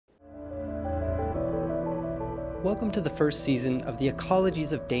Welcome to the first season of the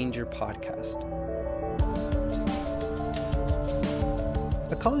Ecologies of Danger podcast.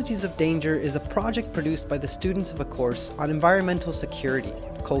 Ecologies of Danger is a project produced by the students of a course on environmental security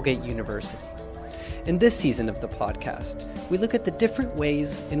at Colgate University. In this season of the podcast, we look at the different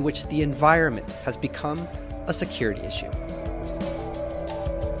ways in which the environment has become a security issue.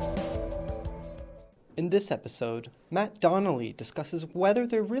 In this episode, Matt Donnelly discusses whether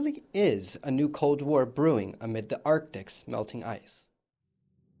there really is a new Cold War brewing amid the Arctic's melting ice.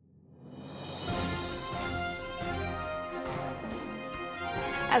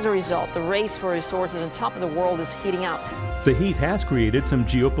 As a result, the race for resources on top of the world is heating up. The heat has created some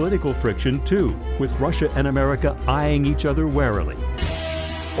geopolitical friction, too, with Russia and America eyeing each other warily.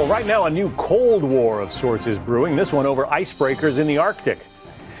 Well, right now, a new Cold War of sorts is brewing, this one over icebreakers in the Arctic.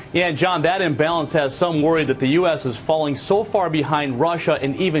 Yeah, John, that imbalance has some worried that the U.S. is falling so far behind Russia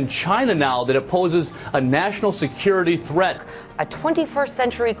and even China now that it poses a national security threat. A 21st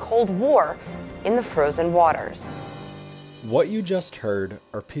century Cold War in the frozen waters. What you just heard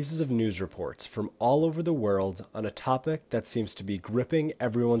are pieces of news reports from all over the world on a topic that seems to be gripping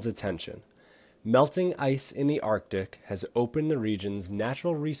everyone's attention. Melting ice in the Arctic has opened the region's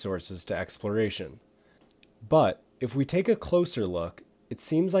natural resources to exploration. But if we take a closer look, it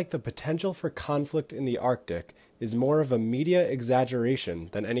seems like the potential for conflict in the Arctic is more of a media exaggeration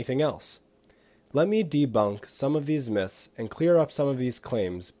than anything else. Let me debunk some of these myths and clear up some of these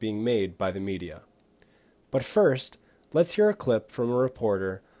claims being made by the media. But first, let's hear a clip from a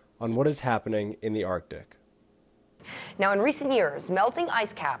reporter on what is happening in the Arctic. Now, in recent years, melting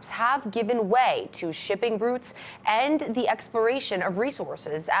ice caps have given way to shipping routes and the exploration of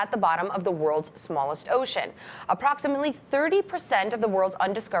resources at the bottom of the world's smallest ocean. Approximately 30% of the world's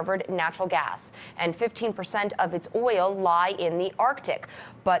undiscovered natural gas and 15% of its oil lie in the Arctic.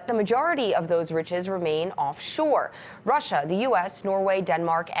 But the majority of those riches remain offshore. Russia, the U.S., Norway,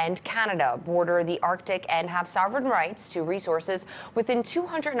 Denmark, and Canada border the Arctic and have sovereign rights to resources within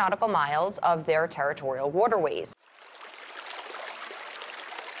 200 nautical miles of their territorial waterways.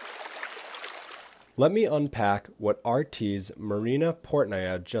 Let me unpack what RT's Marina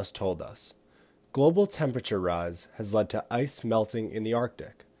Portnaya just told us. Global temperature rise has led to ice melting in the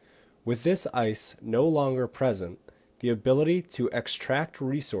Arctic. With this ice no longer present, the ability to extract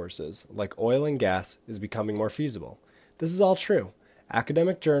resources like oil and gas is becoming more feasible. This is all true.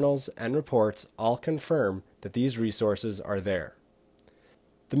 Academic journals and reports all confirm that these resources are there.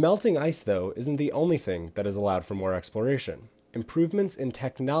 The melting ice, though, isn't the only thing that has allowed for more exploration. Improvements in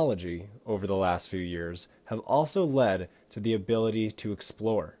technology over the last few years have also led to the ability to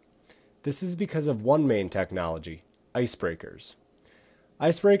explore. This is because of one main technology, icebreakers.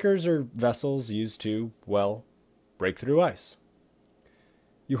 Icebreakers are vessels used to, well, break through ice.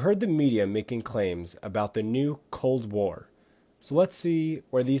 You heard the media making claims about the new Cold War. So let's see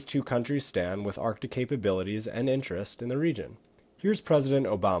where these two countries stand with Arctic capabilities and interest in the region. Here's President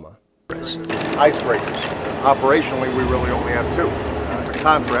Obama. Icebreakers. Operationally, we really only have two. To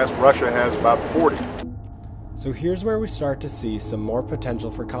contrast, Russia has about 40. So here's where we start to see some more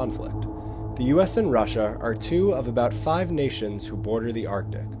potential for conflict. The US and Russia are two of about 5 nations who border the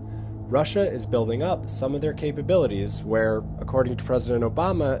Arctic. Russia is building up some of their capabilities where, according to President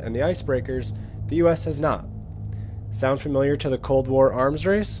Obama and the icebreakers, the US has not. Sound familiar to the Cold War arms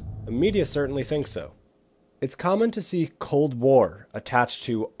race? The media certainly thinks so. It's common to see Cold War attached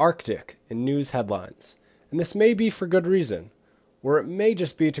to Arctic in news headlines. And this may be for good reason, or it may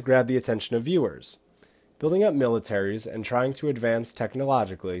just be to grab the attention of viewers. Building up militaries and trying to advance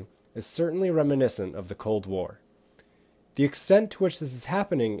technologically is certainly reminiscent of the Cold War. The extent to which this is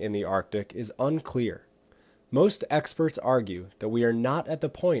happening in the Arctic is unclear. Most experts argue that we are not at the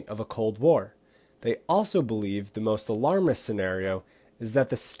point of a Cold War. They also believe the most alarmist scenario is that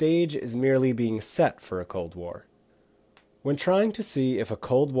the stage is merely being set for a Cold War. When trying to see if a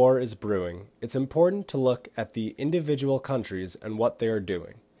Cold War is brewing, it's important to look at the individual countries and what they are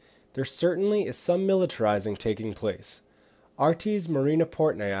doing. There certainly is some militarizing taking place. RT's Marina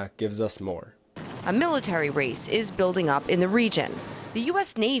Portnaya gives us more. A military race is building up in the region. The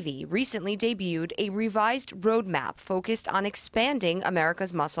U.S. Navy recently debuted a revised roadmap focused on expanding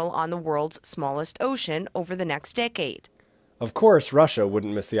America's muscle on the world's smallest ocean over the next decade. Of course, Russia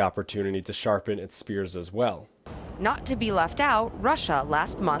wouldn't miss the opportunity to sharpen its spears as well. Not to be left out, Russia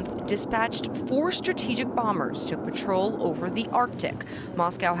last month dispatched 4 strategic bombers to patrol over the Arctic.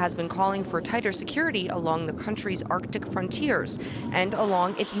 Moscow has been calling for tighter security along the country's Arctic frontiers and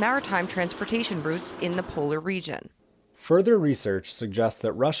along its maritime transportation routes in the polar region. Further research suggests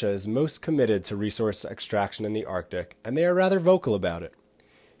that Russia is most committed to resource extraction in the Arctic, and they are rather vocal about it.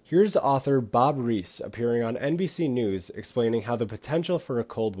 Here's author Bob Reese appearing on NBC News explaining how the potential for a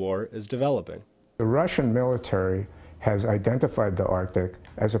Cold War is developing. The Russian military has identified the Arctic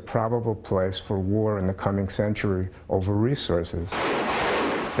as a probable place for war in the coming century over resources.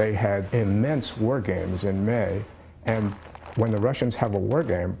 They had immense war games in May, and when the Russians have a war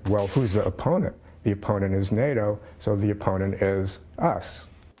game, well, who's the opponent? The opponent is NATO, so the opponent is us.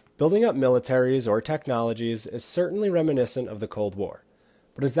 Building up militaries or technologies is certainly reminiscent of the Cold War.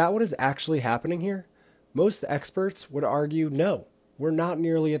 But is that what is actually happening here? Most experts would argue no, we're not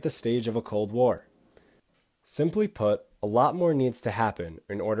nearly at the stage of a Cold War. Simply put, a lot more needs to happen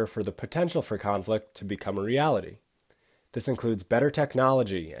in order for the potential for conflict to become a reality. This includes better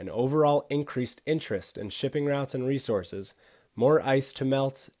technology and overall increased interest in shipping routes and resources, more ice to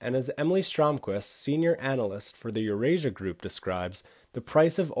melt, and as Emily Stromquist, senior analyst for the Eurasia Group, describes, the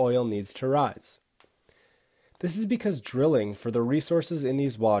price of oil needs to rise. This is because drilling for the resources in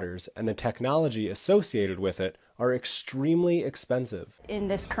these waters and the technology associated with it are extremely expensive. In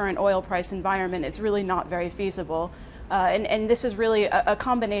this current oil price environment, it's really not very feasible. And this is really a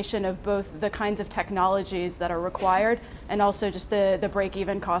combination of both the kinds of technologies that are required and also just the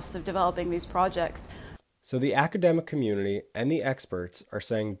break-even costs of developing these projects. So the academic community and the experts are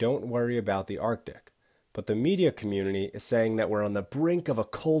saying don't worry about the Arctic, but the media community is saying that we're on the brink of a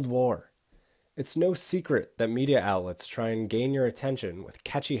Cold War. It's no secret that media outlets try and gain your attention with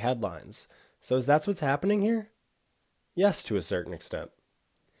catchy headlines. So is that what's happening here? Yes, to a certain extent.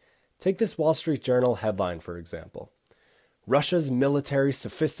 Take this Wall Street Journal headline, for example. Russia's military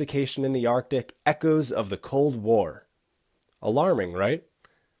sophistication in the Arctic echoes of the Cold War. Alarming, right?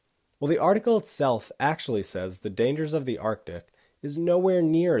 Well, the article itself actually says the dangers of the Arctic is nowhere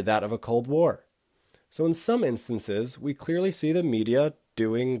near that of a Cold War. So in some instances, we clearly see the media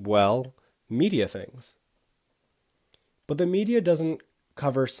doing, well, media things. But the media doesn't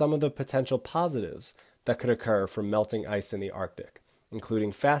cover some of the potential positives that could occur from melting ice in the Arctic,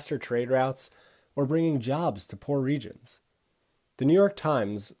 including faster trade routes or bringing jobs to poor regions. The New York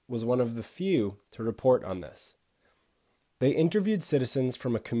Times was one of the few to report on this. They interviewed citizens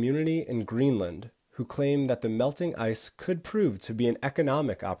from a community in Greenland who claim that the melting ice could prove to be an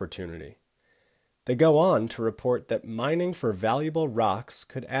economic opportunity. They go on to report that mining for valuable rocks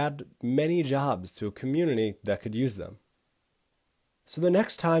could add many jobs to a community that could use them. So the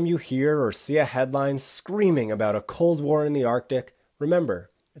next time you hear or see a headline screaming about a Cold War in the Arctic, remember,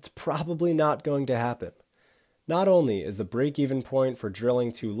 it's probably not going to happen. Not only is the break-even point for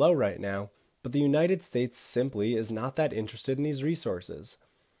drilling too low right now, but the United States simply is not that interested in these resources.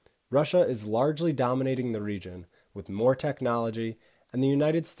 Russia is largely dominating the region with more technology, and the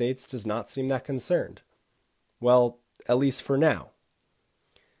United States does not seem that concerned. Well, at least for now.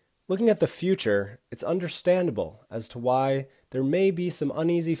 Looking at the future, it's understandable as to why there may be some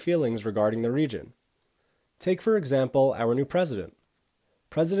uneasy feelings regarding the region. Take, for example, our new president.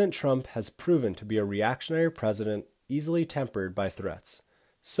 President Trump has proven to be a reactionary president easily tempered by threats.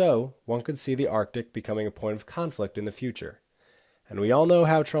 So, one could see the Arctic becoming a point of conflict in the future. And we all know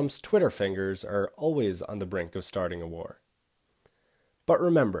how Trump's Twitter fingers are always on the brink of starting a war. But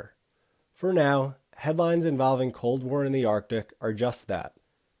remember, for now, headlines involving Cold War in the Arctic are just that.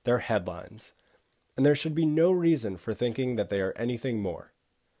 They're headlines. And there should be no reason for thinking that they are anything more.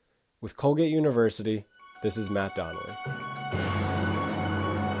 With Colgate University, this is Matt Donnelly.